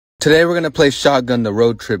Today we're gonna play Shotgun, the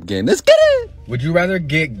road trip game. Let's get it! Would you rather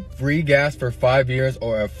get free gas for 5 years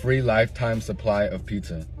or a free lifetime supply of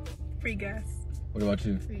pizza? Free gas. What about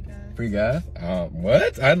you? Free gas. Free gas?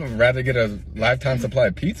 What? I'd rather get a lifetime supply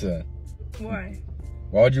of pizza. Why?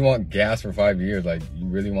 Why would you want gas for 5 years? Like, you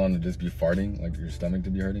really want to just be farting? Like, your stomach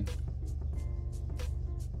to be hurting?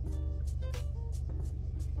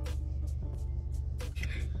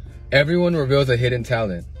 Everyone reveals a hidden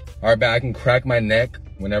talent. Alright, but I can crack my neck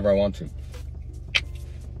whenever I want to.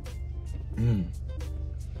 I'm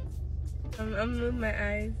moving my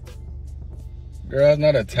eyes. Girl, that's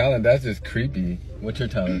not a talent. That's just creepy. What's your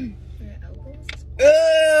talent?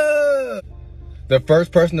 The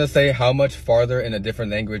first person to say how much farther in a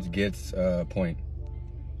different language gets a point.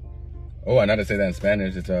 Oh, I know how to say that in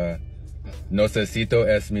Spanish. It's necesito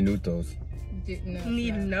es minutos. No,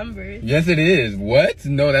 need numbers. Yes, it is. What?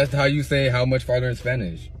 No, that's how you say how much farther in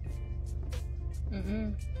Spanish.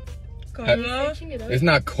 Como? It's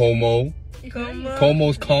not como. Como?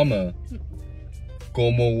 Como's comma.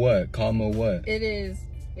 Como what? Comma what? It is.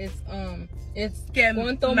 It's Que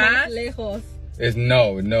cuanto más? más lejos. It's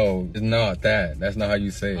no, it's not that. That's not how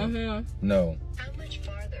you say it. No. How much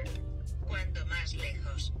farther? Cuanto más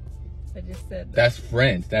lejos. I just said that. That's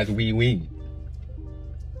French. That's oui.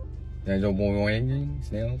 That's your boy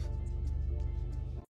snails.